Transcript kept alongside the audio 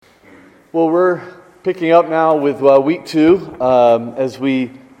Well, we're picking up now with week 2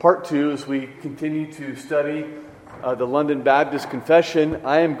 part 2 as we continue to study the London Baptist Confession.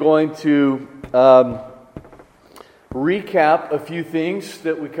 I am going to recap a few things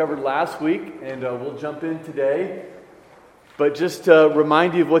that we covered last week, and we'll jump in today. But just to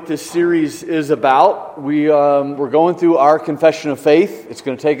remind you of what this series is about, we're going through our Confession of Faith. It's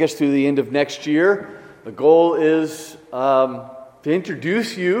going to take us through the end of next year. The goal is to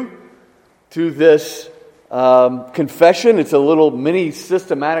introduce you to this confession. It's a little mini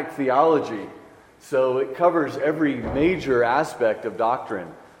systematic theology. So it covers every major aspect of doctrine.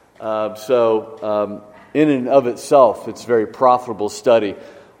 In and of itself, it's a very profitable study.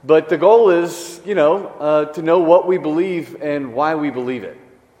 But the goal is, to know what we believe and why we believe it.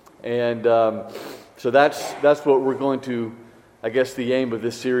 And so that's what we're going to, I guess the aim of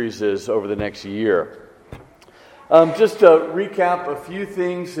this series is over the next year. Just to recap a few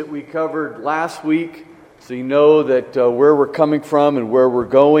things that we covered last week, so you know that where we're coming from and where we're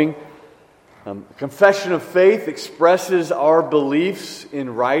going. Confession of faith expresses our beliefs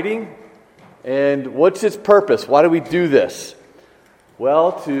in writing. And what's its purpose? Why do we do this?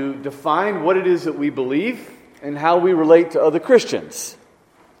 Well, to define what it is that we believe and how we relate to other Christians.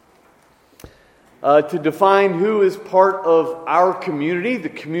 To define who is part of our community, the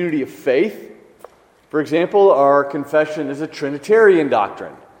community of faith. For example, our confession is a Trinitarian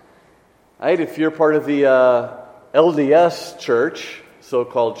doctrine. Right? If you're part of the LDS church,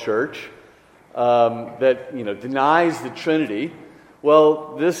 so-called church, that denies the Trinity,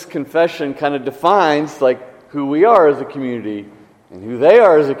 well, this confession kind of defines who we are as a community and who they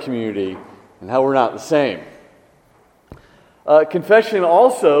are as a community and how we're not the same. Confession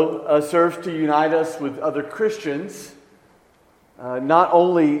also serves to unite us with other Christians. Not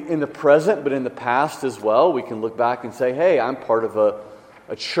only in the present, but in the past as well. We can look back and say, hey, I'm part of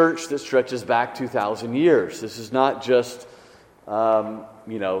a church that stretches back 2,000 years. This is not just,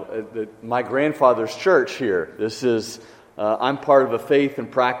 my grandfather's church here. This is, I'm part of a faith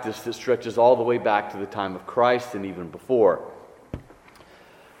and practice that stretches all the way back to the time of Christ and even before.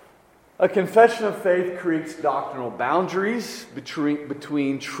 A confession of faith creates doctrinal boundaries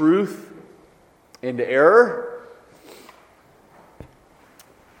between truth and error.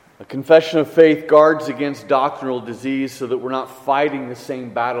 A confession of faith guards against doctrinal disease so that we're not fighting the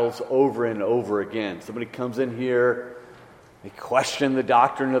same battles over and over again. Somebody comes in here, they question the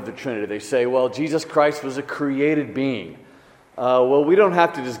doctrine of the Trinity. They say, well, Jesus Christ was a created being. Well, we don't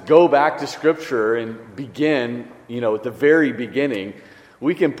have to just go back to Scripture and begin, at the very beginning.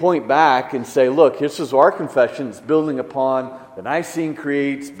 We can point back and say, look, this is our confession. It's building upon the Nicene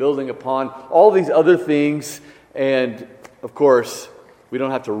Creeds, building upon all these other things. And, of course, we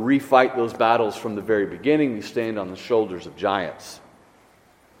don't have to refight those battles from the very beginning. We stand on the shoulders of giants.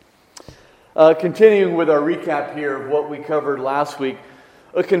 Continuing with our recap here of what we covered last week,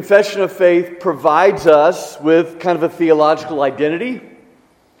 a confession of faith provides us with kind of a theological identity.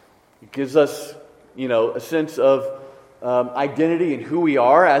 It gives us, a sense of identity in who we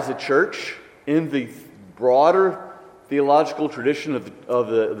are as a church in the broader theological tradition of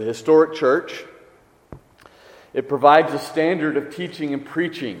the historic church. It provides a standard of teaching and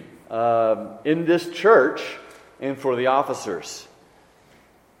preaching in this church and for the officers.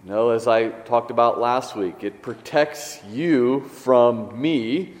 As I talked about last week, it protects you from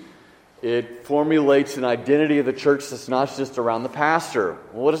me. It formulates an identity of the church that's not just around the pastor.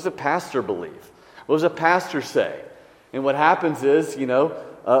 Well, what does the pastor believe? What does a pastor say? And what happens is,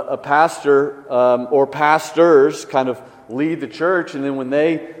 a pastor or pastors kind of lead the church, and then when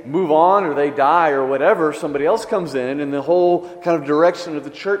they move on or they die or whatever, somebody else comes in and the whole kind of direction of the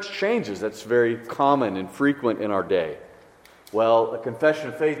church changes. That's very common and frequent in our day. Well, a confession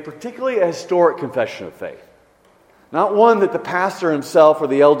of faith, particularly a historic confession of faith, not one that the pastor himself or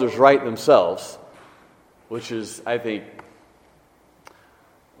the elders write themselves, which is, I think,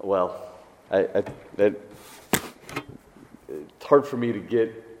 it's hard for me to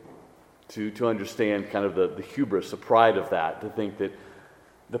get to understand kind of the hubris, the pride of that, to think that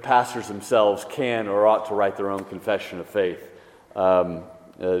the pastors themselves can or ought to write their own confession of faith. The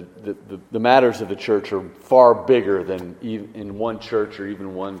matters of the church are far bigger than in one church or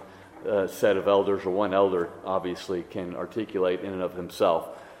even one set of elders or one elder obviously can articulate in and of himself.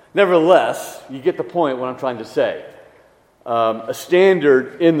 Nevertheless, you get the point what I'm trying to say. A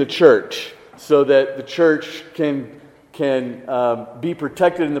standard in the church so that the church can be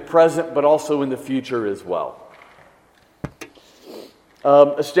protected in the present, but also in the future as well.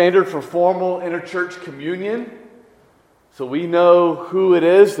 A standard for formal interchurch communion. So we know who it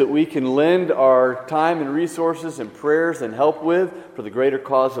is that we can lend our time and resources and prayers and help with for the greater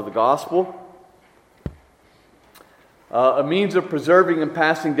cause of the gospel. A means of preserving and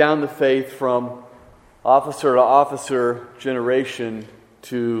passing down the faith from officer to officer, generation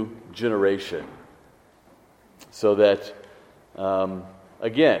to generation. So that,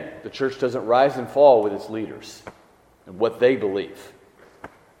 again, the church doesn't rise and fall with its leaders and what they believe.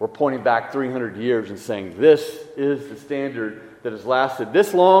 We're pointing back 300 years and saying, this is the standard that has lasted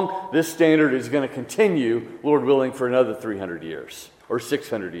this long. This standard is going to continue, Lord willing, for another 300 years, or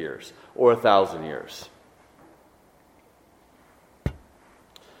 600 years, or 1,000 years.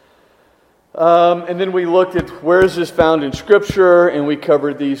 And then we looked at where is this found in Scripture, and we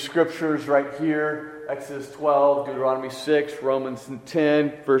covered these scriptures right here. Exodus 12, Deuteronomy 6, Romans 10,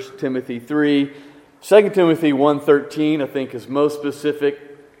 1 Timothy 3. 2 Timothy 1:13, I think, is most specific.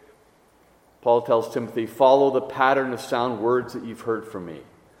 Paul tells Timothy, follow the pattern of sound words that you've heard from me.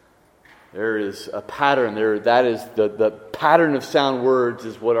 There is a pattern there. That is the pattern of sound words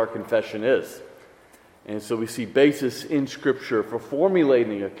is what our confession is. And so we see basis in Scripture for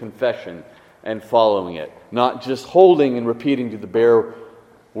formulating a confession and following it, not just holding and repeating to the bare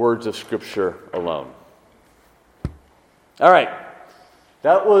words of Scripture alone. All right,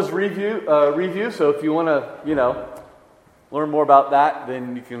 that was review. So if you want to, learn more about that,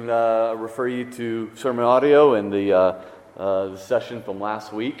 then you can refer you to sermon audio and the session from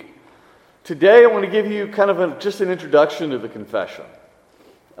last week. Today, I want to give you kind of just an introduction to the confession.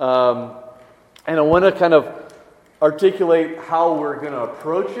 And I want to kind of articulate how we're going to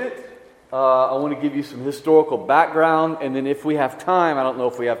approach it. I want to give you some historical background, and then if we have time, I don't know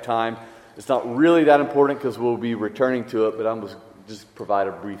if we have time, it's not really that important because we'll be returning to it, but I'm just provide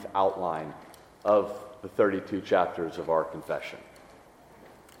a brief outline of the 32 chapters of our confession.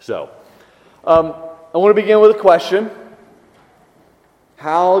 So, I want to begin with a question.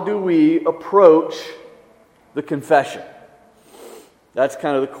 How do we approach the confession? That's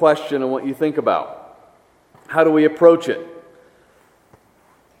kind of the question I want you to think about. How do we approach it?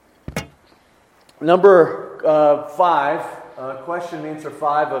 Number 5, question and answer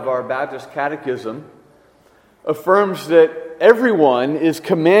 5 of our Baptist Catechism affirms that everyone is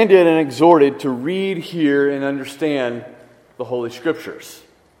commanded and exhorted to read, hear, and understand the Holy Scriptures.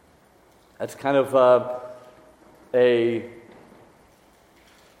 That's kind of a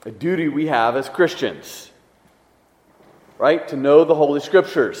duty we have as Christians, right? To know the Holy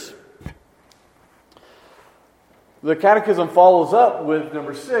Scriptures. The Catechism follows up with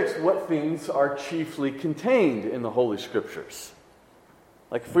number 6, what things are chiefly contained in the Holy Scriptures?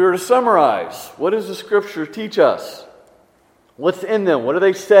 Like if we were to summarize, what does the Scripture teach us? What's in them? What do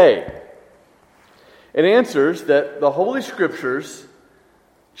they say? It answers that the Holy Scriptures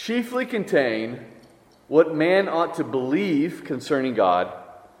chiefly contain what man ought to believe concerning God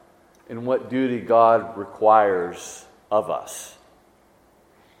and what duty God requires of us.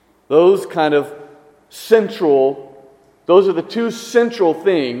 Those are the two central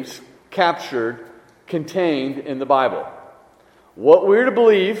things contained in the Bible. What we're to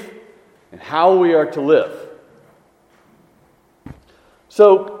believe and how we are to live.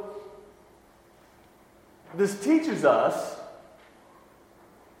 So, this teaches us,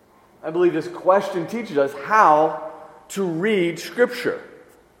 I believe this question teaches us how to read Scripture.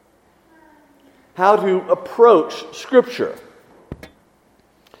 How to approach Scripture.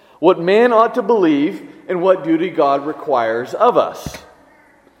 What man ought to believe and what duty God requires of us.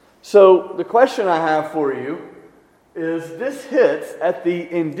 So, the question I have for you is this hits at the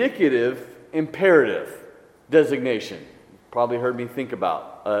indicative imperative designation. You've probably heard me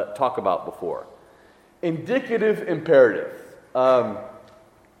talk about before. Indicative imperative.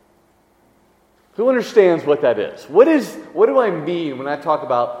 Who understands what that is? What do I mean when I talk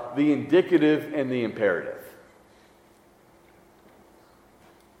about the indicative and the imperative?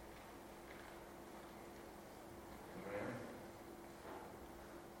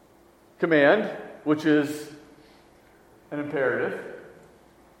 Command, which is an imperative.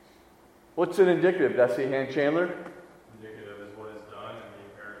 What's an indicative? Did I see a hand, Chandler? Indicative is what is done, and the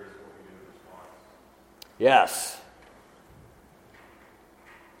imperative is what we do in response. Yes.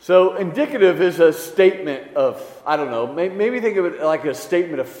 So indicative is a statement of, maybe think of it like a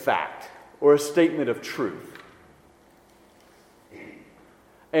statement of fact or a statement of truth.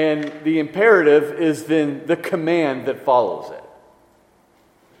 And the imperative is then the command that follows it.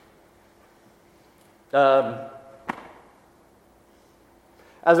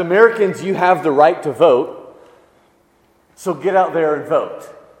 As Americans, you have the right to vote, so get out there and vote.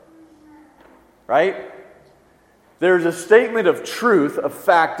 Right? There's a statement of truth, of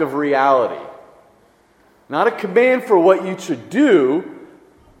fact, of reality. Not a command for what you should do,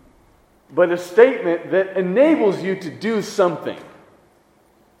 but a statement that enables you to do something.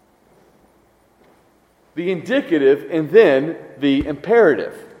 The indicative and then the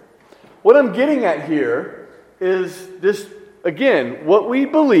imperative. What I'm getting at here is this, again, what we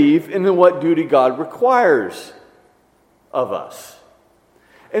believe and then what duty God requires of us.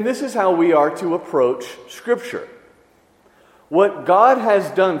 And this is how we are to approach Scripture. What God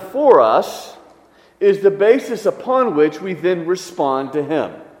has done for us is the basis upon which we then respond to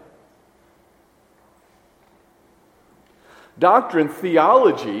Him. Doctrine,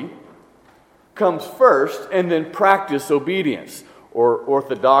 theology, comes first, and then practice, obedience, or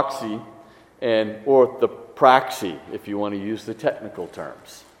orthodoxy and orthopraxy, if you want to use the technical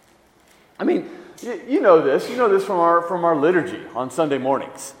terms. I mean, you know this from our liturgy on Sunday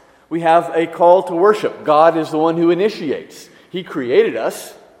mornings. We have a call to worship. God is the one who initiates. He created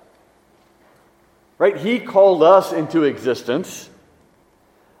us, right? He called us into existence.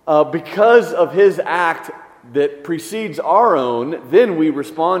 Because of His act that precedes our own, then we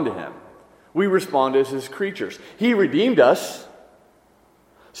respond to Him. We respond as His creatures. He redeemed us,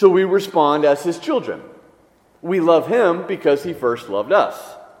 so we respond as His children. We love Him because He first loved us.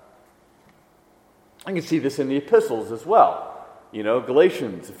 I can see this in the epistles as well. You know,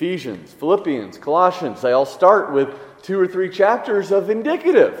 Galatians, Ephesians, Philippians, Colossians, they all start with 2 or 3 chapters of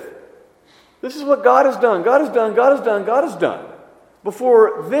indicative. This is what God has done, God has done, God has done, God has done.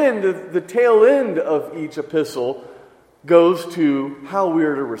 Before then, the tail end of each epistle goes to how we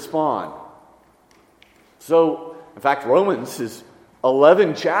are to respond. So, in fact, Romans is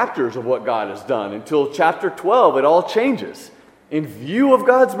 11 chapters of what God has done. Until chapter 12, it all changes. In view of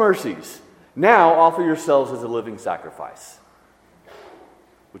God's mercies, now offer yourselves as a living sacrifice,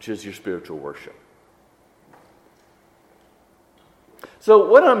 which is your spiritual worship. So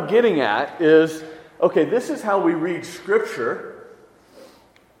what I'm getting at is, okay, this is how we read Scripture.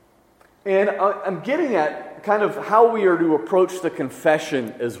 And I'm getting at kind of how we are to approach the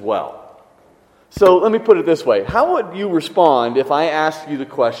confession as well. So let me put it this way. How would you respond if I asked you the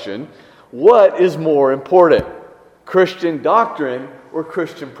question, what is more important, Christian doctrine or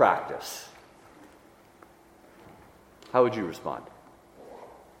Christian practice? How would you respond?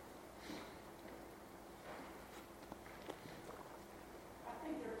 I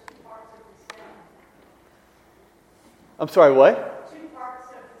think there are 2 parts of the same. I'm sorry, what? 2 parts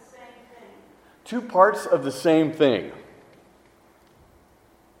of the same thing. 2 parts of the same thing.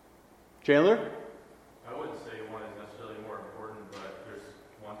 Chandler? I wouldn't say one is necessarily more important, but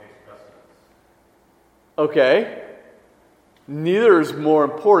one takes precedence. Okay. Neither is more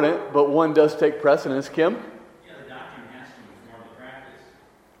important, but one does take precedence. Kim? Yeah, the doctrine has to inform the practice.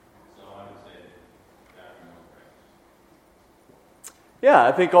 So I would say doctrine over practice. Yeah,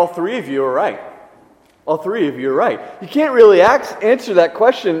 I think all 3 of you are right. All 3 of you are right. You can't really answer that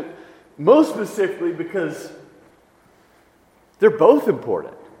question most specifically because they're both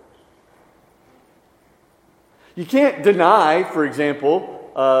important. You can't deny, for example,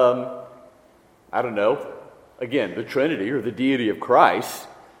 I don't know, again, the Trinity or the deity of Christ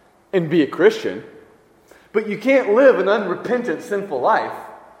and be a Christian, but you can't live an unrepentant, sinful life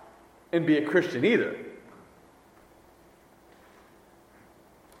and be a Christian either.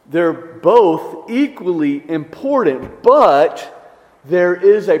 They're both equally important, but there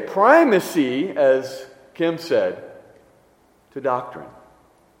is a primacy, as Kim said, to doctrine.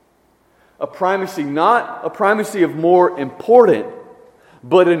 A primacy, not a primacy of more important,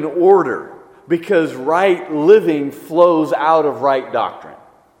 but an order, because right living flows out of right doctrine.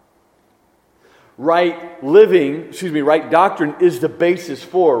 Right doctrine is the basis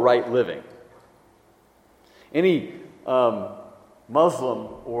for right living. Any Muslim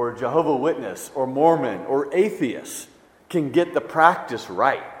or Jehovah's Witness or Mormon or atheist can get the practice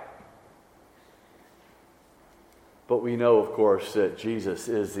right. But we know, of course, that Jesus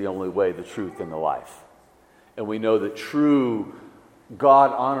is the only way, the truth, and the life. And we know that true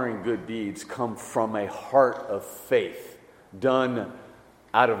God-honoring good deeds come from a heart of faith, done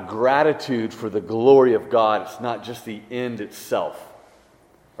out of gratitude for the glory of God. It's not just the end itself.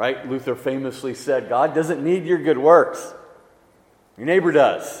 Right? Luther famously said, God doesn't need your good works. Your neighbor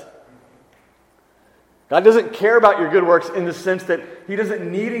does. God doesn't care about your good works in the sense that He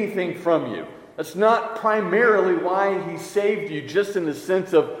doesn't need anything from you. That's not primarily why He saved you, just in the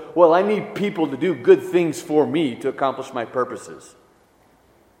sense of, well, I need people to do good things for me to accomplish my purposes.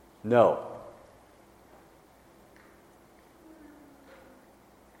 No.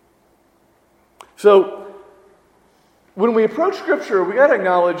 So, when we approach Scripture, we got to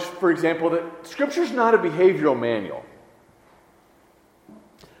acknowledge, for example, that Scripture is not a behavioral manual.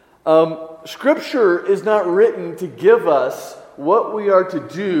 Scripture is not written to give us what we are to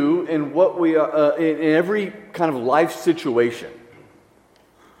do in what we are in every kind of life situation.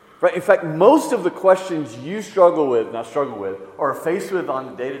 Right? In fact, most of the questions you or are faced with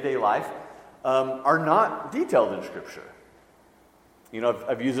on day-to-day life are not detailed in Scripture. You know,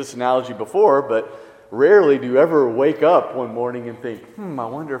 I've used this analogy before, but rarely do you ever wake up one morning and think, I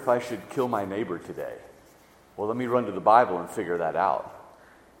wonder if I should kill my neighbor today. Well, let me run to the Bible and figure that out.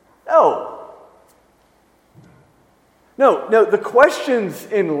 No, the questions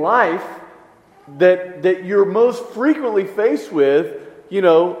in life that you're most frequently faced with,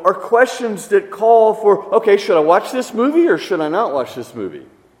 are questions that call for, okay, should I watch this movie or should I not watch this movie?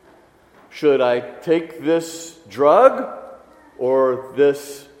 Should I take this drug or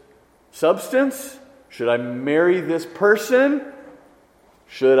this substance? Should I marry this person?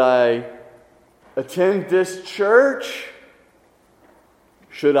 Should I attend this church?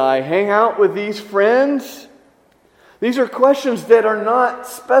 Should I hang out with these friends? These are questions that are not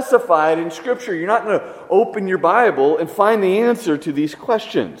specified in Scripture. You're not going to open your Bible and find the answer to these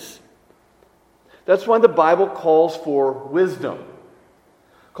questions. That's why the Bible calls for wisdom.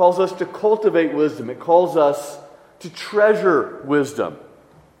 It calls us to cultivate wisdom. It calls us to treasure wisdom.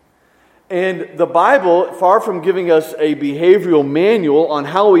 And the Bible, far from giving us a behavioral manual on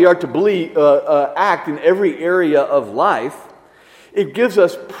how we are to act in every area of life, it gives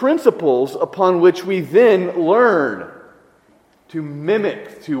us principles upon which we then learn to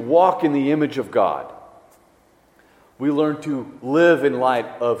mimic, to walk in the image of God. We learn to live in light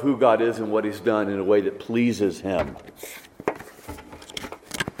of who God is and what He's done in a way that pleases Him.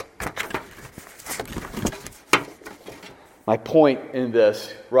 My point in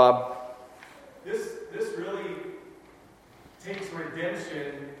this, Rob? This really takes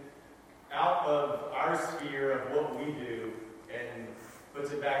redemption out of our sphere of what we do and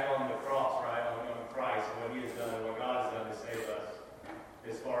puts it back on the cross, right? On Christ and what He has done and what God has done to save us,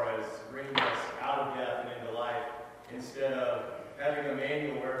 as far as bringing us out of death and into life, instead of having a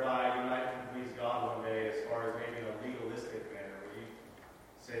manual whereby you might please God one day, as far as maybe in a legalistic manner. Would you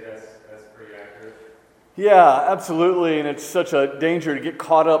say that's pretty accurate? Yeah, absolutely. And it's such a danger to get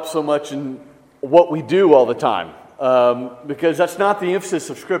caught up so much in what we do all the time, because that's not the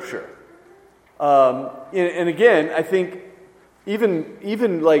emphasis of Scripture. And again, I think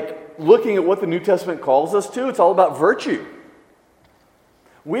even like looking at what the New Testament calls us to, it's all about virtue.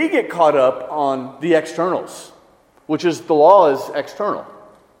 We get caught up on the externals, which is the law is external.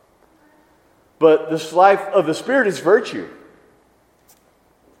 But this life of the Spirit is virtue.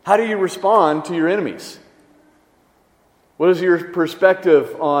 How do you respond to your enemies? What is your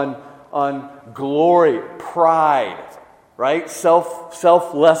perspective on glory, pride, right?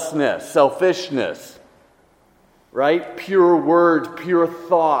 Selflessness, selfishness, right? Pure words, pure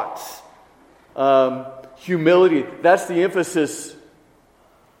thoughts, humility. That's the emphasis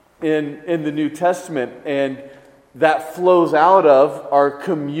in the New Testament, and that flows out of our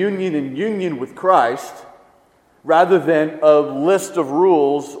communion and union with Christ rather than a list of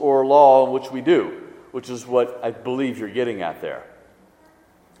rules or law in which we do, which is what I believe you're getting at there.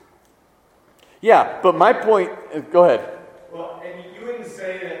 Yeah, but my point, go ahead. Well, and you wouldn't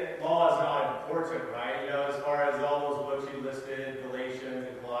say that law is not important, right? As far as all those books you listed, Galatians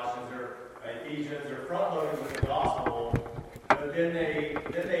and Colossians or Ephesians, are front-loaded with the gospel, but then they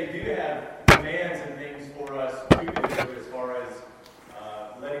do have demands and things for us to do, as far as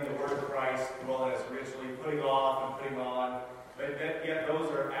letting the word of Christ dwell in us richly, putting off and putting on, but yet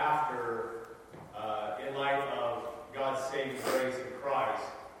those are after, in light of God's saving grace in Christ.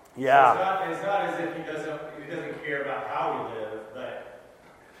 Yeah. So it's not as if he doesn't care about how we live, but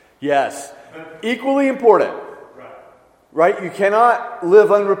yes, equally important. Right? You cannot live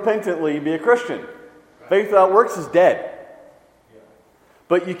unrepentantly and be a Christian. Right. Faith without works is dead. Yeah.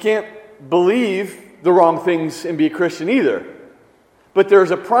 But you can't believe the wrong things and be a Christian either. But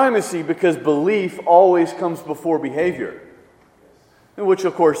there's a primacy because belief always comes before behavior. Which,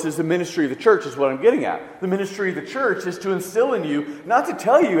 of course, is the ministry of the church, is what I'm getting at. The ministry of the church is to instill in you, not to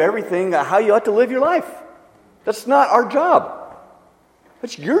tell you everything, how you ought to live your life. That's not our job.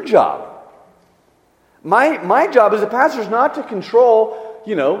 That's your job. My job as a pastor is not to control,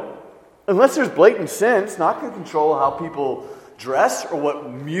 unless there's blatant sin, it's not going to control how people dress or what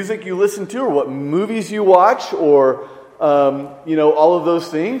music you listen to or what movies you watch or, all of those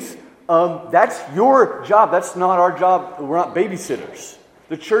things. That's your job. That's not our job. We're not babysitters.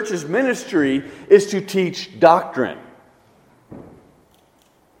 The church's ministry is to teach doctrine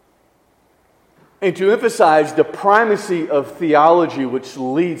and to emphasize the primacy of theology, which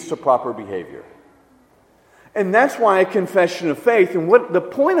leads to proper behavior. And that's why a confession of faith, and what the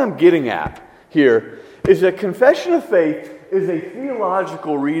point I'm getting at here is that confession of faith is a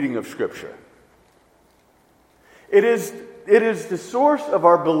theological reading of Scripture. It is the source of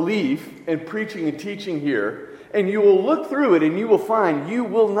our belief in preaching and teaching here, and you will look through it and you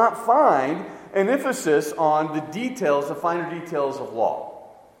will not find an emphasis on the details, the finer details of law.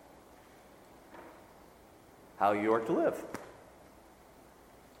 How you are to live.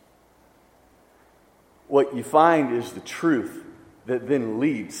 What you find is the truth that then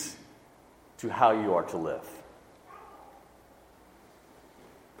leads to how you are to live.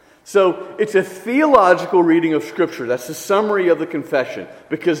 So it's a theological reading of Scripture. That's the summary of the confession,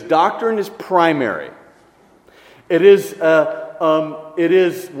 because doctrine is primary. It is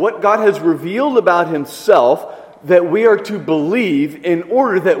what God has revealed about Himself that we are to believe in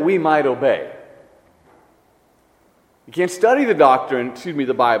order that we might obey. You can't study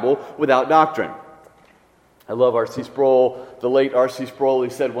the Bible without doctrine. I love R.C. Sproul, the late R.C. Sproul. He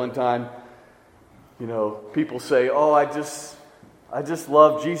said one time, people say, "Oh, I just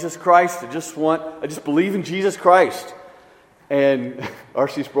love Jesus Christ. I just believe in Jesus Christ." And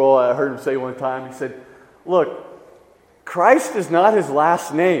R.C. Sproul, I heard him say one time, he said, "Look, Christ is not his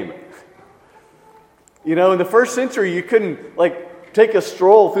last name. In the first century, you couldn't take a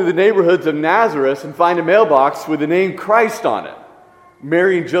stroll through the neighborhoods of Nazareth and find a mailbox with the name Christ on it.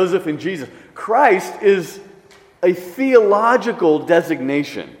 Mary and Joseph and Jesus. Christ is a theological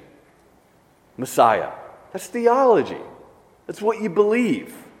designation. Messiah. That's theology. That's what you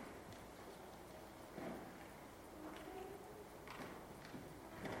believe.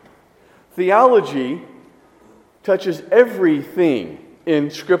 Theology touches everything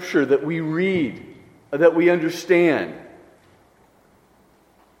in Scripture that we read, that we understand.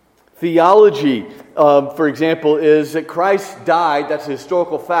 Theology, for example, is that Christ died. That's a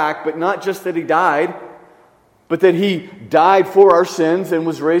historical fact, but not just that He died, but that He died for our sins and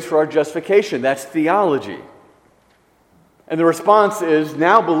was raised for our justification. That's theology. And the response is,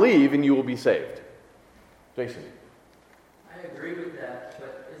 now believe and you will be saved. Jason. I agree with that,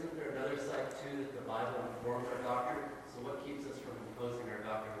 but isn't there another side too, that the Bible informs our doctrine? So what keeps us from imposing our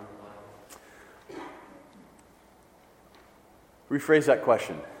doctrine on the Bible? Rephrase that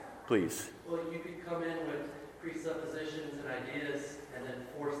question, please. Well, you could come in with presuppositions and ideas and then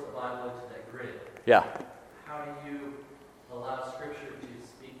force the Bible into that grid. Yeah. How do you allow Scripture to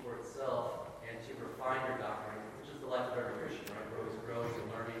speak for itself and to refine your doctrine, which is the life of every Christian, right? We're always growing and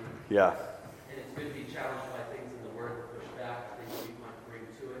learning. Yeah. And it's good to be challenged by things in the Word that push back, things we might bring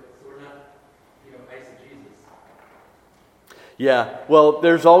to it. So we're not, eisegesis. Yeah. Well,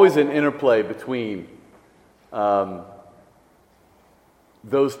 there's always an interplay between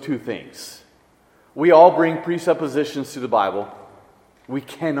those two things. We all bring presuppositions to the Bible. We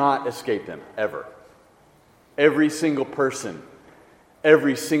cannot escape them, ever. Every single person,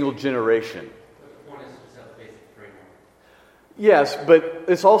 every single generation. But the point is to just have a basic framework. Yes, but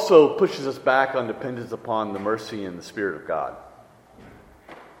this also pushes us back on dependence upon the mercy and the Spirit of God.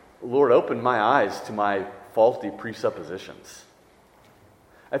 Lord, open my eyes to my faulty presuppositions.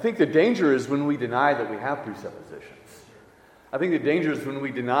 I think the danger is when we deny that we have presuppositions. I think the danger is when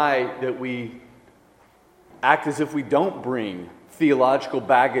we deny that we act as if we don't bring theological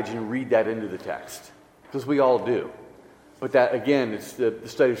baggage and read that into the text. Because we all do. But that, again, it's the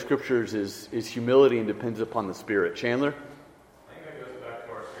study of Scriptures is humility and depends upon the Spirit. Chandler? I think that goes back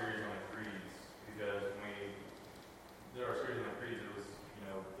to our series on the creeds, because when we did our series on the creeds, it was,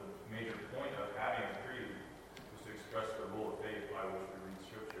 the major point of having a creed was to express the rule of faith by which we read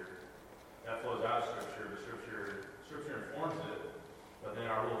Scripture. That flows out of Scripture. Scripture informs it, but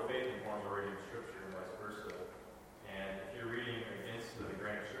then our rule of faith informs our reading of Scripture and vice versa. And if you're reading against the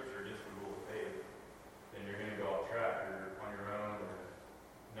grain of Scripture, against the rule of faith, then you're going to go off track. You're on your own, or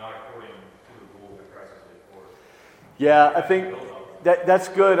not according to the rule that Christ has laid forth. Yeah, I think that's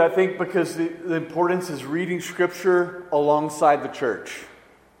good. I think because the importance is reading Scripture alongside the church.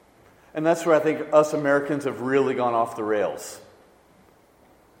 And that's where I think us Americans have really gone off the rails.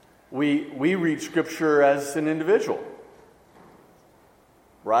 We read Scripture as an individual.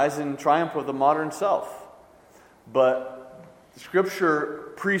 Rise and triumph of the modern self. But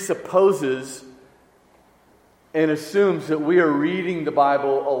Scripture presupposes and assumes that we are reading the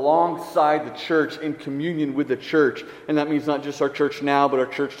Bible alongside the church, in communion with the church. And that means not just our church now, but our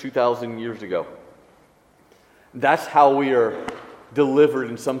church 2,000 years ago. That's how we are delivered,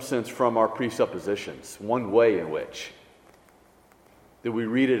 in some sense, from our presuppositions. One way in which that we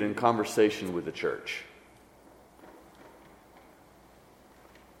read it in conversation with the church.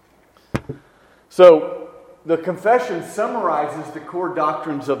 So, the confession summarizes the core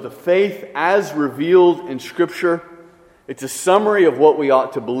doctrines of the faith as revealed in Scripture. It's a summary of what we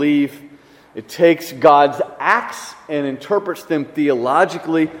ought to believe. It takes God's acts and interprets them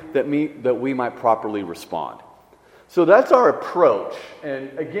theologically that we might properly respond. So that's our approach.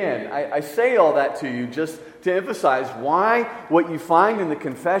 And again, I say all that to you just to emphasize why what you find in the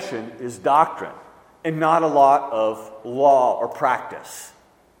confession is doctrine and not a lot of law or practice.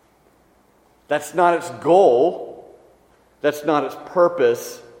 That's not its goal. That's not its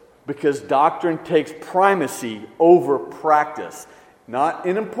purpose, because doctrine takes primacy over practice. Not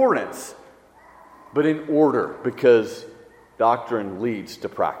in importance, but in order, because doctrine leads to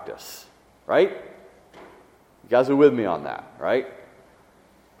practice. Right? You guys are with me on that, right?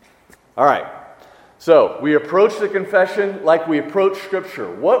 All right. So, we approach the confession like we approach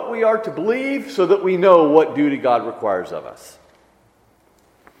Scripture. What we are to believe so that we know what duty God requires of us.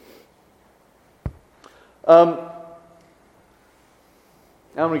 I'm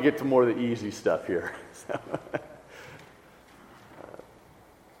going to get to more of the easy stuff here.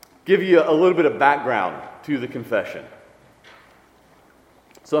 Give you a little bit of background to the confession.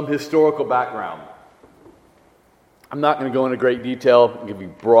 Some historical background. I'm not going to go into great detail. I'll give you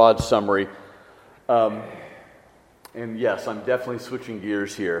a broad summary. And yes, I'm definitely switching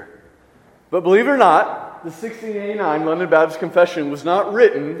gears here. But believe it or not, the 1689 London Baptist Confession was not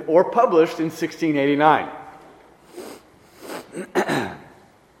written or published in 1689.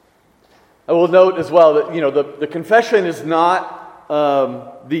 I will note as well that the confession is not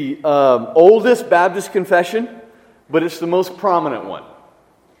the oldest Baptist confession, but it's the most prominent one.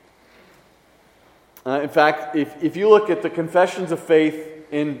 In fact, if you look at the confessions of faith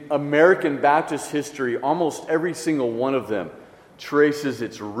in American Baptist history, almost every single one of them traces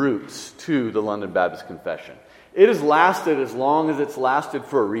its roots to the London Baptist Confession. It has lasted as long as it's lasted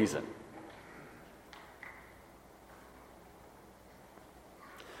for a reason.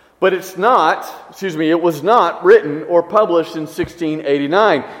 But it was not written or published in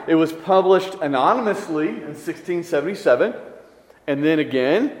 1689. It was published anonymously in 1677, and then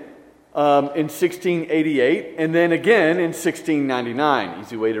again in 1688, and then again in 1699.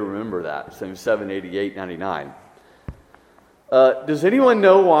 Easy way to remember that, 77, 88, 99. Does anyone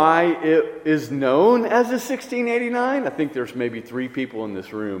know why it is known as a 1689? I think there's maybe 3 people in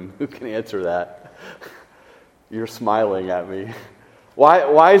this room who can answer that. You're smiling at me.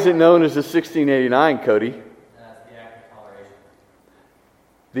 Why is it known as the 1689, Cody? That's the Act of Toleration.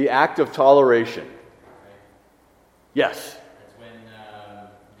 The Act of Toleration. Right? Yes. That's when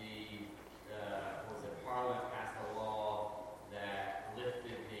Parliament passed a law that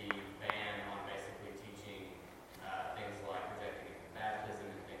lifted the ban on basically teaching things like rejecting baptism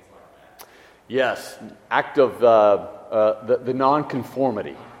and things like that. Yes. Act of the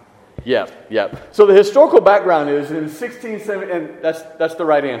nonconformity. Yeah. So the historical background is in 1670, and that's the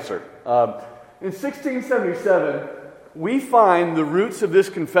right answer. In 1677, we find the roots of this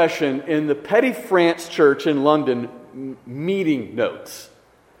confession in the Petty France Church in London meeting notes.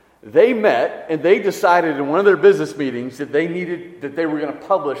 They met and they decided in one of their business meetings that they were going to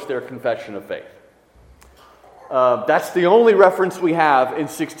publish their confession of faith. That's the only reference we have in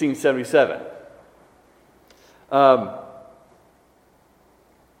 1677.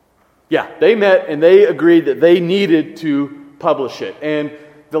 They met and they agreed that they needed to publish it. And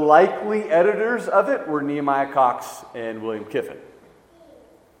the likely editors of it were Nehemiah Cox and William Kiffin.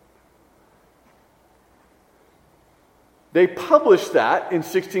 They published that in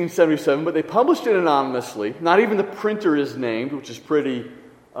 1677, but they published it anonymously. Not even the printer is named, which is pretty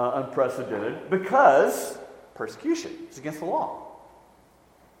unprecedented, because persecution is against the law.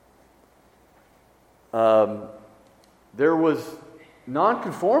 There was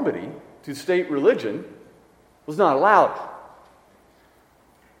nonconformity to state religion was not allowed.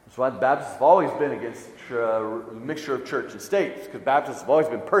 That's why the Baptists have always been against a mixture of church and state, because Baptists have always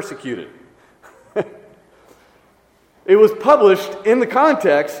been persecuted. It was published in the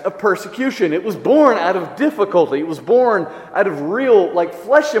context of persecution. It was born out of difficulty. It was born out of real,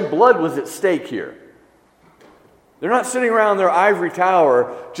 flesh and blood was at stake here. They're not sitting around their ivory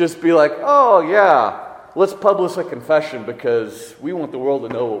tower just be like, oh yeah, let's publish a confession because we want the world to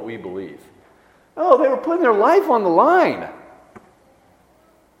know what we believe. Oh, they were putting their life on the line.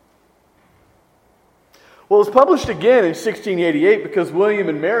 Well, it was published again in 1688 because William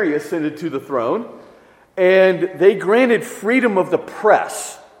and Mary ascended to the throne, and they granted freedom of the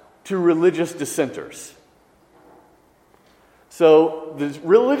press to religious dissenters. So the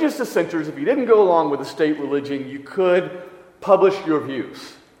religious dissenters, if you didn't go along with the state religion, you could publish your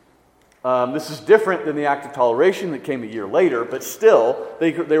views. This is different than the Act of Toleration that came a year later, but still,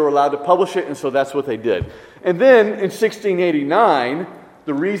 they were allowed to publish it, and so that's what they did. And then in 1689,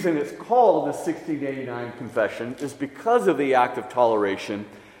 the reason it's called the 1689 Confession is because of the Act of Toleration,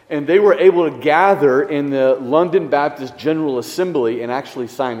 and they were able to gather in the London Baptist General Assembly and actually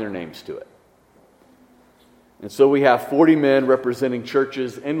sign their names to it. And so we have 40 men representing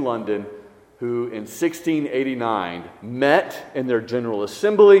churches in London who in 1689 met in their General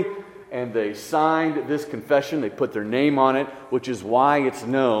Assembly, and they signed this confession. They put their name on it, which is why it's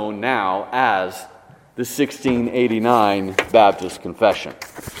known now as the 1689 Baptist Confession.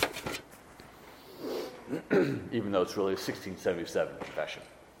 Even though it's really a 1677 confession.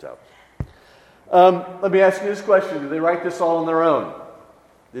 So, let me ask you this question. Did they write this all on their own?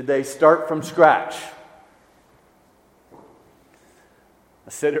 Did they start from scratch? I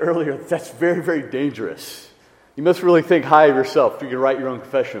said earlier, that's very, very dangerous. You must really think high of yourself if you can write your own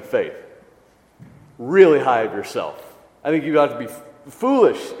confession of faith. Really high of yourself. I think you ought to be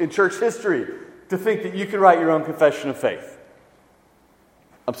foolish in church history to think that you can write your own confession of faith.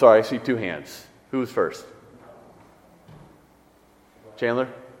 I'm sorry, I see two hands. Who was first? Chandler?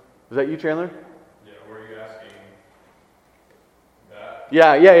 Was that you, Chandler? Yeah, were you asking that?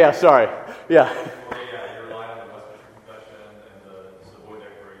 Yeah, sorry. Yeah. Well, yeah, you're relying on the Westminster Confession and the Savoy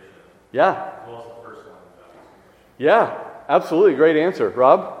Declaration. Yeah. As well as the first one, the Baptist Confession. Yeah, absolutely. Great answer.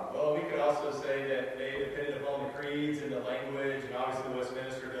 Rob? Well, we could also say that they depended upon the creeds and the language, and obviously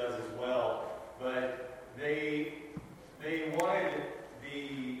Westminster does as well. But they wanted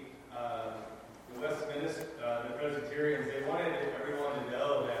the Westminster, the Presbyterians, they wanted everyone to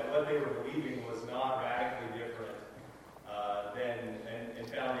know that what they were believing was not radically different and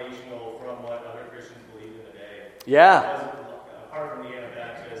foundational from what other Christians believed in the day. Yeah. Apart from the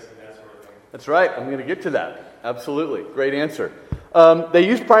Anabaptists and that sort of thing. That's right. I'm going to get to that. Absolutely. Great answer. They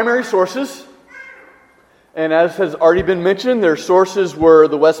used primary sources. And as has already been mentioned, their sources were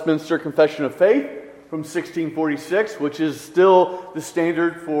the Westminster Confession of Faith from 1646, which is still the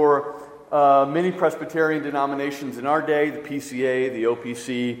standard for many Presbyterian denominations in our day, the PCA, the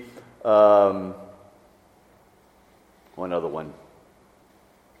OPC, one other one,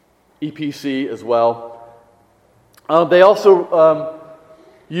 EPC as well. They also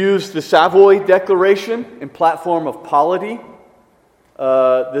used the Savoy Declaration and platform of polity.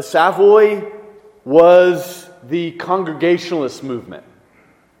 The Savoy was the Congregationalist movement.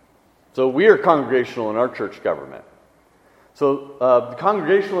 So we are congregational in our church government. So the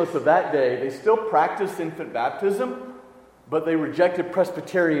Congregationalists of that day, they still practiced infant baptism, but they rejected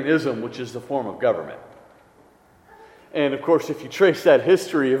Presbyterianism, which is the form of government. And of course, if you trace that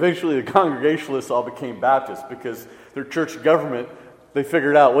history, eventually the Congregationalists all became Baptists because their church government, they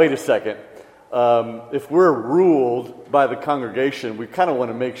figured out, wait a second, if we're ruled by the congregation, we kind of want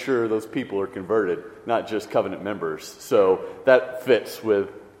to make sure those people are converted, not just covenant members. So that fits with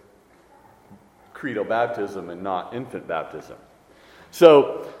credo baptism and not infant baptism.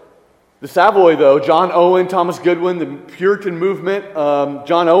 So the Savoy, though, John Owen, Thomas Goodwin, the Puritan movement,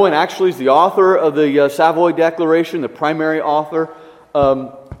 John Owen actually is the author of the Savoy Declaration, the primary author.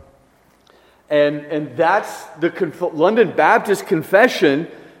 And that's the London Baptist Confession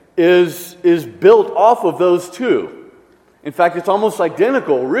is built off of those two. In fact, it's almost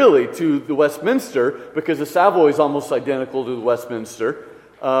identical, really, to the Westminster, because the Savoy is almost identical to the Westminster.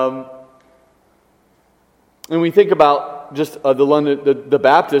 And we think about just the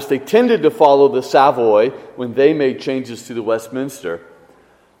Baptists, they tended to follow the Savoy when they made changes to the Westminster.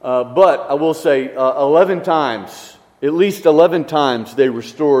 But I will say 11 times, at least 11 times, they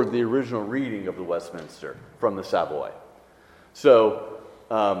restored the original reading of the Westminster from the Savoy. So,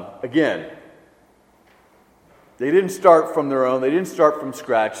 again, they didn't start from their own. They didn't start from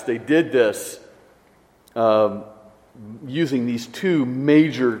scratch. They did this using these two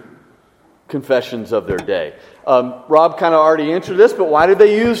major confessions of their day. Rob kind of already answered this, but why did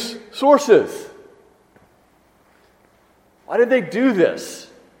they use sources? Why did they do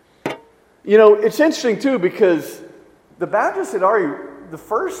this? You know, it's interesting too because the Baptists had already, the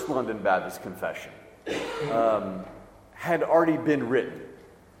first London Baptist Confession had already been written.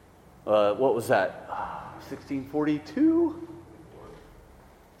 What was that? 1642?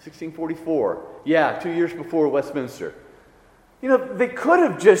 1644. Yeah, 2 years before Westminster. You know, they could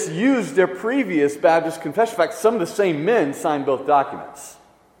have just used their previous Baptist confession. In fact, some of the same men signed both documents.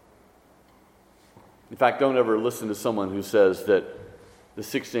 In fact, don't ever listen to someone who says that the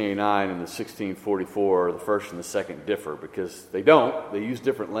 1689 and the 1644, the first and the second, differ, because they don't. They use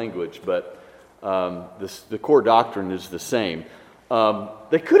different language, but the core doctrine is the same.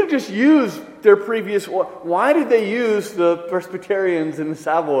 They could have just used their previous... Why did they use the Presbyterians in the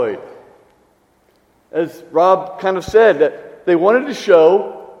Savoy? As Rob kind of said, that they wanted to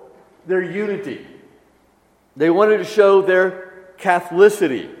show their unity. They wanted to show their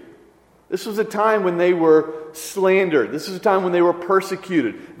Catholicity. This was a time when they were slandered. This was a time when they were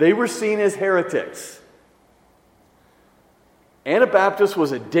persecuted. They were seen as heretics. Anabaptist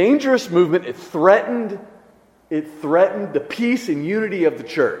was a dangerous movement. It threatened the peace and unity of the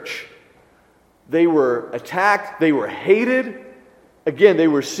church. They were attacked. They were hated. Again, they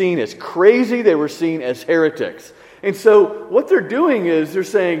were seen as crazy. They were seen as heretics. And so what they're doing is they're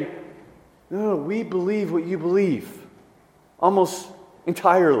saying, no, we believe what you believe. Almost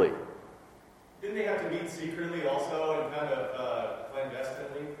entirely. Didn't they have to meet secretly also and kind of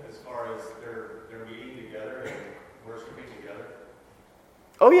clandestinely as far as their meeting together and worshiping together?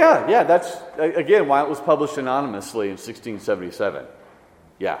 Oh, yeah. That's, again, why it was published anonymously in 1677.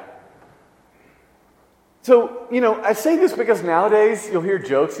 Yeah. So, I say this because nowadays you'll hear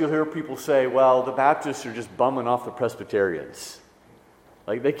jokes, you'll hear people say, well, the Baptists are just bumming off the Presbyterians.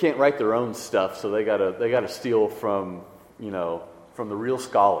 Like, they can't write their own stuff, so they gotta steal from the real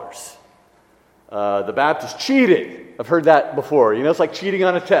scholars. The Baptists cheated. I've heard that before. It's like cheating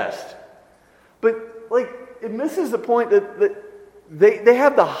on a test. But, it misses the point that they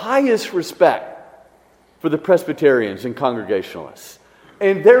have the highest respect for the Presbyterians and Congregationalists.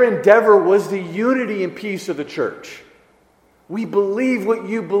 And their endeavor was the unity and peace of the church. We believe what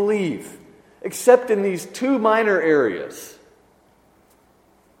you believe, except in these two minor areas.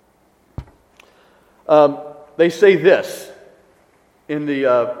 They say this in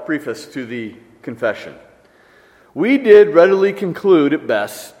the preface to the confession. We did readily conclude at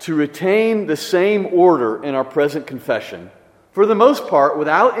best to retain the same order in our present confession. For the most part,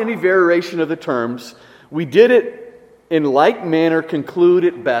 without any variation of the terms, we did it in like manner conclude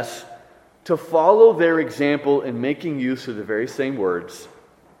at best to follow their example in making use of the very same words.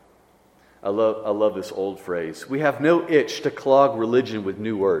 I love this old phrase. We have no itch to clog religion with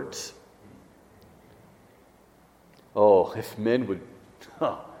new words. Oh, if men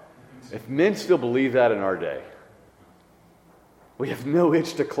still believe that in our day. We have no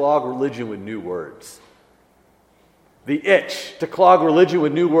itch to clog religion with new words. The itch to clog religion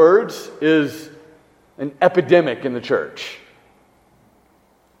with new words is an epidemic in the church.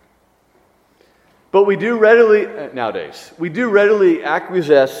 But we do readily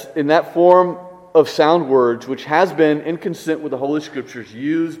acquiesce in that form of sound words which has been in consent with the Holy Scriptures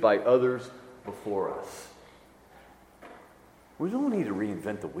used by others before us. We don't need to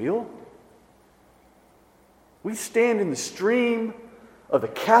reinvent the wheel. We stand in the stream of the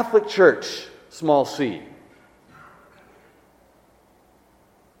Catholic Church, small c.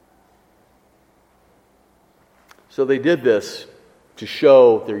 So they did this to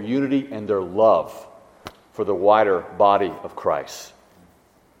show their unity and their love for the wider body of Christ.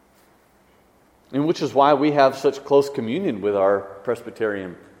 And which is why we have such close communion with our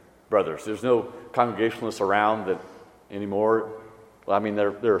Presbyterian brothers. There's no Congregationalists around that anymore. Well, I mean,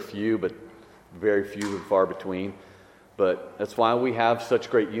 there are a few, but very few and far between. But that's why we have such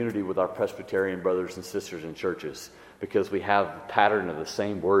great unity with our Presbyterian brothers and sisters in churches, because we have the pattern of the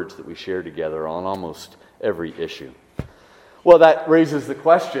same words that we share together on almost every issue. Well, that raises the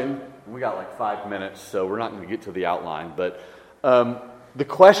question. We got like 5 minutes, so we're not going to get to the outline. But the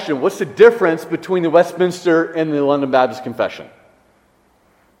question, what's the difference between the Westminster and the London Baptist Confession?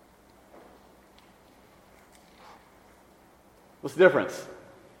 What's the difference?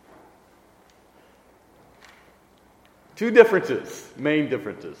 Two differences, main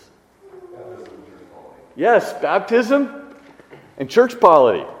differences. Yes, baptism and church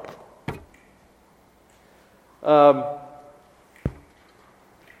polity.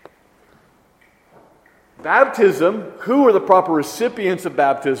 Baptism, who are the proper recipients of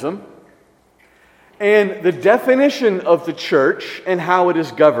baptism, and the definition of the church and how it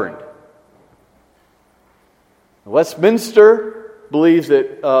is governed. Westminster believes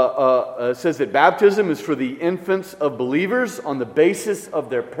that says that baptism is for the infants of believers on the basis of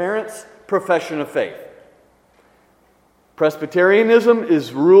their parents' profession of faith. Presbyterianism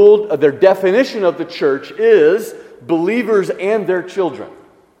is ruled, their definition of the church is believers and their children.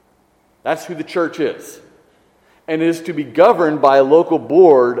 That's who the church is. And is to be governed by a local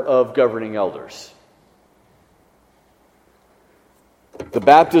board of governing elders. The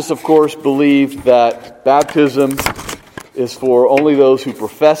Baptists, of course, believe that baptism is for only those who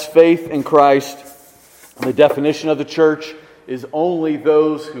profess faith in Christ. The definition of the church is only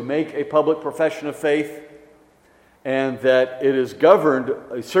those who make a public profession of faith, and that it is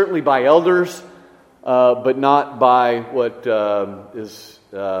governed certainly by elders, but not by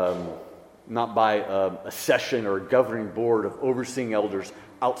not by a session or a governing board of overseeing elders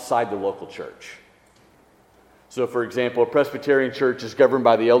outside the local church. So, for example, a Presbyterian church is governed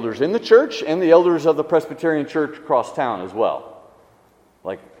by the elders in the church and the elders of the Presbyterian church across town as well.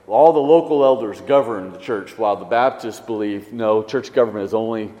 Like, all the local elders govern the church, while the Baptists believe, no, church government is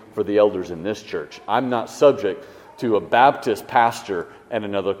only for the elders in this church. I'm not subject to a Baptist pastor and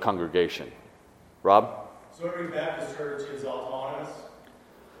another congregation. Rob? So every Baptist church is autonomous?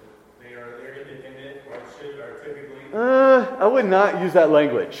 They're independent, or typically? I would not use that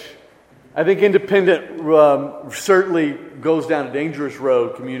language. I think independent certainly goes down a dangerous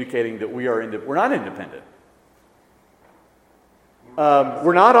road communicating that we're not independent.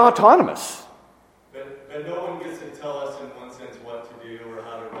 We're not autonomous. But no one gets to tell us in one sense what to do or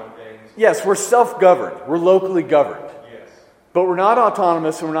how to run things. Yes, we're self-governed. We're locally governed. Yes. But we're not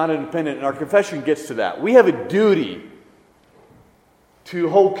autonomous and we're not independent, and our confession gets to that. We have a duty to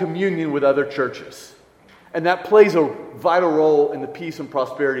hold communion with other churches. And that plays a vital role in the peace and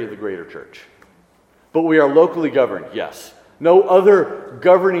prosperity of the greater church. But we are locally governed, yes. No other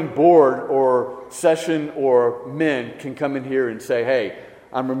governing board or session or men can come in here and say, hey,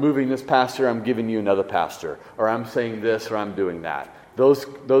 I'm removing this pastor, I'm giving you another pastor, or I'm saying this, or I'm doing that. Those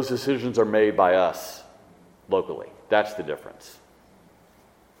decisions are made by us locally. That's the difference.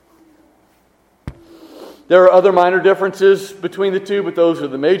 There are other minor differences between the two, but those are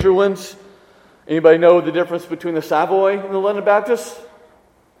the major ones. Anybody know the difference between the Savoy and the London Baptists?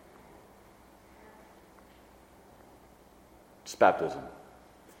 It's baptism.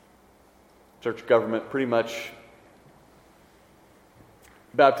 Church government, pretty much.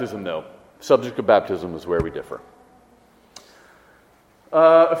 Baptism, no. Subject of baptism is where we differ.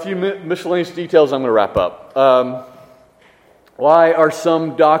 A few miscellaneous details I'm going to wrap up. Why are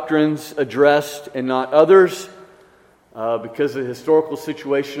some doctrines addressed and not others? Because of the historical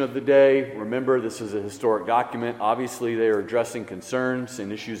situation of the day. Remember, this is a historic document. Obviously, they are addressing concerns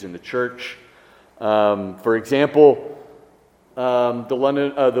and issues in the church. For example,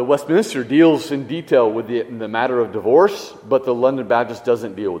 the Westminster deals in detail with the matter of divorce, but the London Baptist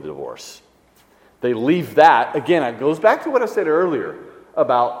doesn't deal with divorce. They leave that. Again, it goes back to what I said earlier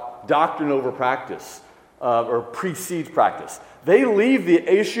about doctrine over practice, or precedes practice. They leave the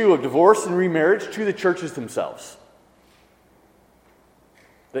issue of divorce and remarriage to the churches themselves.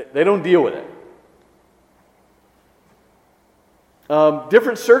 They don't deal with it.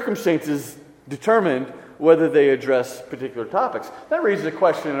 Different circumstances determined whether they address particular topics. That raises a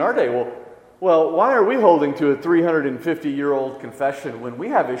question in our day. Well, why are we holding to a 350-year-old confession when we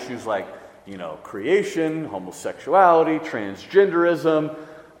have issues like, creation, homosexuality, transgenderism,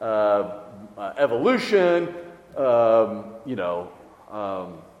 evolution,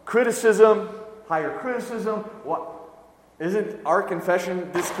 criticism, higher criticism? What? Isn't our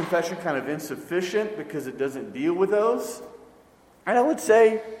this confession kind of insufficient because it doesn't deal with those? And I would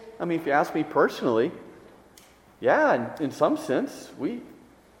say, if you ask me personally, yeah, in some sense, we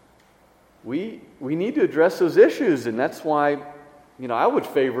need to address those issues, and that's why, I would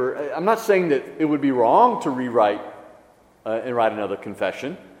favor. I'm not saying that it would be wrong to rewrite and write another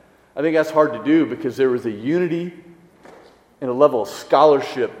confession. I think that's hard to do because there was a unity and a level of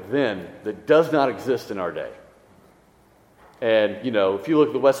scholarship then that does not exist in our day. And, if you look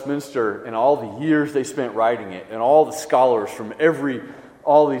at the Westminster and all the years they spent writing it, and all the scholars from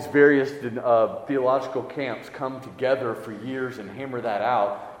all these various theological camps come together for years and hammer that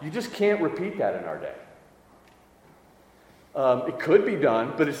out, you just can't repeat that in our day. It could be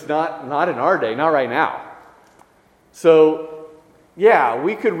done, but it's not in our day, not right now. So, yeah,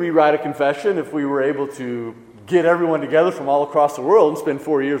 we could rewrite a confession if we were able to get everyone together from all across the world and spend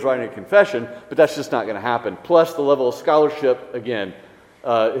 4 years writing a confession, but that's just not going to happen. Plus, the level of scholarship, again,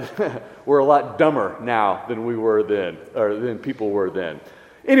 we're a lot dumber now than we were then, or than people were then.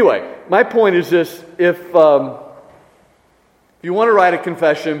 Anyway, my point is this: if you want to write a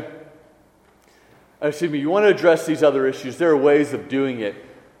confession, you want to address these other issues, there are ways of doing it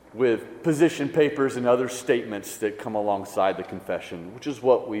with position papers and other statements that come alongside the confession, which is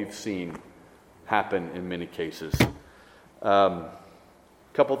what we've seen happen in many cases.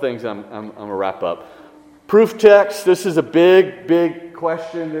 Couple things I'm going to wrap up. Proof text. This is a big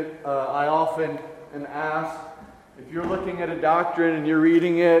question that I often am asked. If you're looking at a doctrine and you're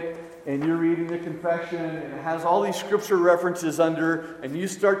reading it, and you're reading the confession, and it has all these scripture references under, and you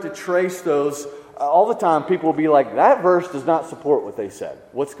start to trace those, all the time people will be like, that verse does not support what they said.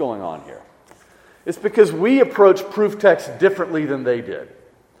 What's going on here? It's because we approach proof text differently than they did.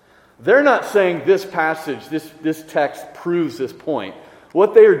 They're not saying this passage, this text proves this point.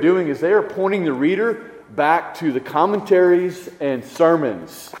 What they are doing is they are pointing the reader back to the commentaries and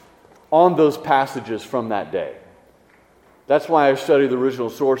sermons on those passages from that day. That's why I study the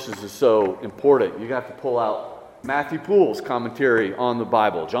original sources is so important. You have to pull out Matthew Poole's commentary on the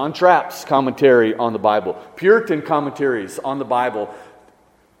Bible, John Trapp's commentary on the Bible, Puritan commentaries on the Bible.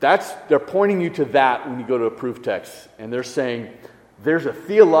 They're pointing you to that when you go to a proof text, and they're saying there's a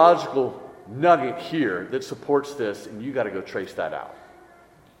theological nugget here that supports this, and you got to go trace that out.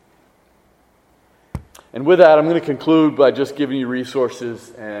 And with that, I'm going to conclude by just giving you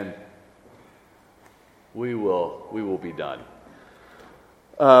resources, and we will be done.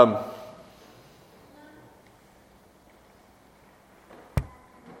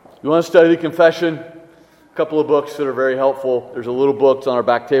 You want to study the confession? A couple of books that are very helpful. There's a little book on our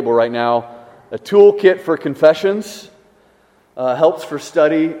back table right now. A Toolkit for Confessions. Helps for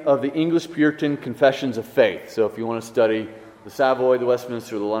study of the English Puritan Confessions of Faith. So if you want to study the Savoy, the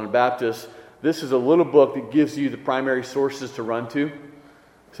Westminster, the London Baptist, this is a little book that gives you the primary sources to run to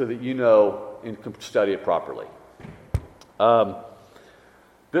so that you know and can study it properly.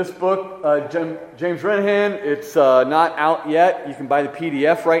 This book, James Renihan, it's not out yet. You can buy the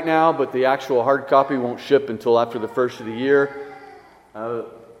PDF right now, but the actual hard copy won't ship until after the first of the year.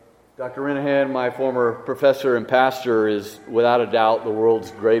 Dr. Renihan, my former professor and pastor, is without a doubt the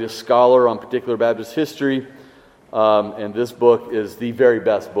world's greatest scholar on particular Baptist history. And this book is the very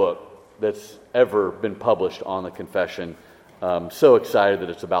best book that's ever been published on the confession. So excited that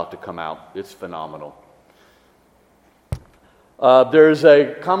it's about to come out. It's phenomenal. There's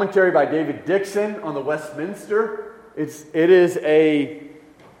a commentary by David Dixon on the Westminster. It is a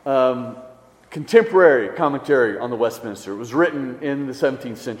contemporary commentary on the Westminster. It was written in the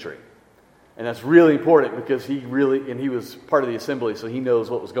 17th century. And that's really important because he was part of the assembly, so he knows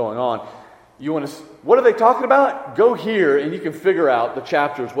what was going on. What are they talking about? Go here and you can figure out the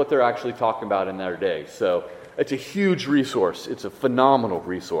chapters, what they're actually talking about in their day. So it's a huge resource. It's a phenomenal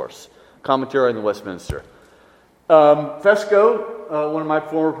resource. Commentary on the Westminster. Fesco, one of my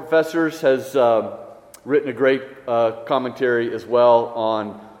former professors, has written a great commentary as well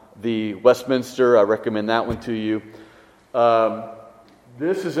on the Westminster. I recommend that one to you.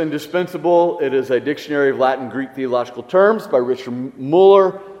 This is indispensable. It is a dictionary of Latin and Greek theological terms by Richard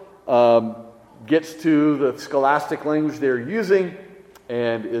Muller. Gets to the scholastic language they're using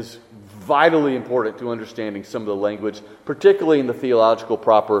and is vitally important to understanding some of the language, particularly in the theological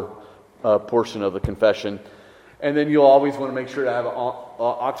proper portion of the confession. And then you'll always want to make sure to have an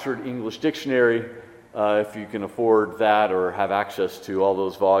Oxford English Dictionary if you can afford that or have access to all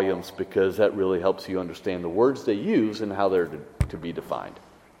those volumes, because that really helps you understand the words they use and how they're to be defined.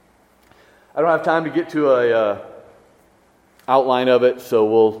 I don't have time to get to a outline of it, so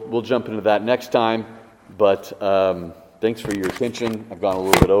we'll jump into that next time. But thanks for your attention. I've gone a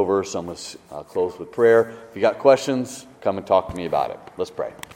little bit over, so I'm going to close with prayer. If you got questions, come and talk to me about it. Let's pray.